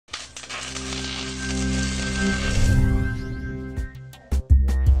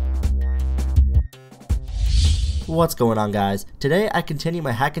What's going on, guys? Today I continue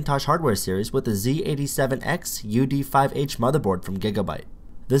my Hackintosh Hardware series with the Z87X-UD5H motherboard from Gigabyte.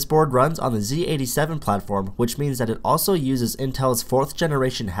 This board runs on the Z87 platform, which means that it also uses Intel's 4th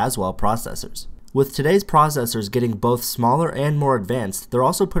generation Haswell processors. With today's processors getting both smaller and more advanced, they're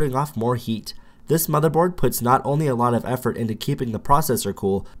also putting off more heat. This motherboard puts not only a lot of effort into keeping the processor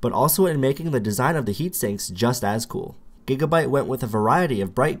cool, but also in making the design of the heatsinks just as cool. Gigabyte went with a variety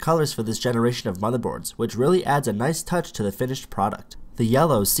of bright colors for this generation of motherboards, which really adds a nice touch to the finished product. The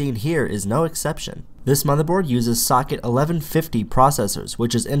yellow seen here is no exception. This motherboard uses socket 1150 processors,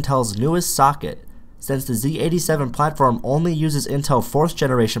 which is Intel's newest socket. Since the Z87 platform only uses Intel 4th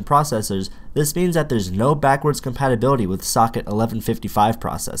generation processors, this means that there's no backwards compatibility with socket 1155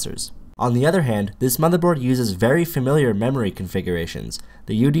 processors. On the other hand, this motherboard uses very familiar memory configurations.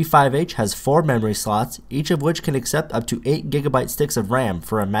 The UD5H has 4 memory slots, each of which can accept up to 8 GB sticks of RAM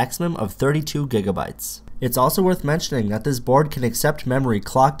for a maximum of 32 GB. It's also worth mentioning that this board can accept memory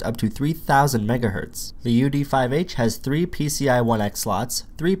clocked up to 3000 MHz. The UD5H has 3 PCI 1X slots,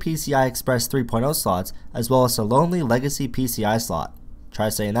 3 PCI Express 3.0 slots, as well as a lonely legacy PCI slot. Try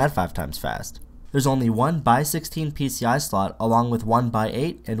saying that 5 times fast. There's only one x16 PCI slot along with one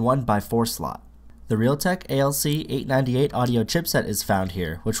x8 and one x4 slot. The Realtek ALC898 audio chipset is found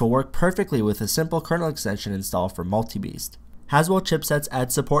here, which will work perfectly with a simple kernel extension install for Multibeast. Haswell chipsets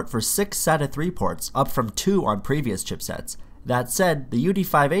add support for 6 SATA 3 ports, up from 2 on previous chipsets. That said, the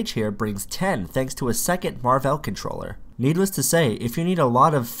UD5H here brings 10 thanks to a second Marvell controller. Needless to say, if you need a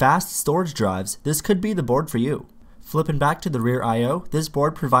lot of fast storage drives, this could be the board for you. Flipping back to the rear I/O, this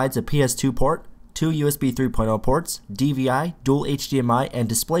board provides a PS2 port, 2 USB 3.0 ports, DVI, dual HDMI and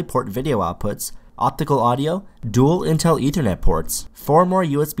DisplayPort video outputs, optical audio, dual Intel Ethernet ports, 4 more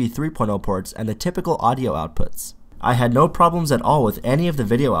USB 3.0 ports, and the typical audio outputs. I had no problems at all with any of the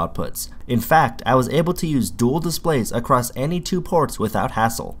video outputs. In fact, I was able to use dual displays across any 2 ports without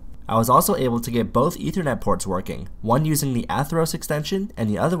hassle. I was also able to get both Ethernet ports working, one using the Atheros extension and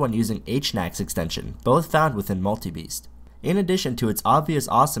the other one using HNAX extension, both found within Multibeast. In addition to its obvious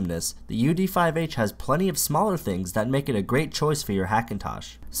awesomeness, the UD5H has plenty of smaller things that make it a great choice for your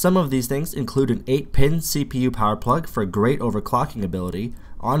Hackintosh. Some of these things include an 8-pin CPU power plug for great overclocking ability,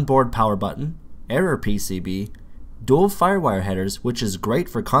 onboard power button, error PCB, dual FireWire headers, which is great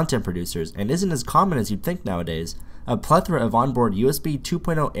for content producers and isn't as common as you'd think nowadays, a plethora of onboard USB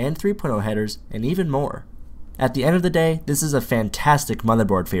 2.0 and 3.0 headers, and even more. At the end of the day, this is a fantastic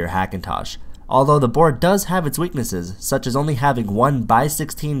motherboard for your Hackintosh. Although the board does have its weaknesses, such as only having one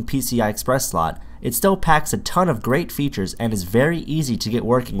x16 PCI Express slot, it still packs a ton of great features and is very easy to get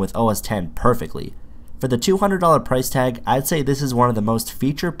working with OS X perfectly. For the $200 price tag, I'd say this is one of the most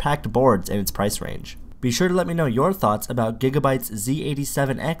feature-packed boards in its price range. Be sure to let me know your thoughts about Gigabyte's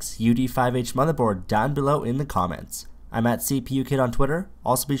Z87X-UD5H motherboard down below in the comments. I'm at CPU Kid on Twitter.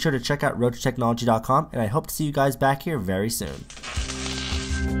 Also be sure to check out RocheTechnology.com, and I hope to see you guys back here very soon.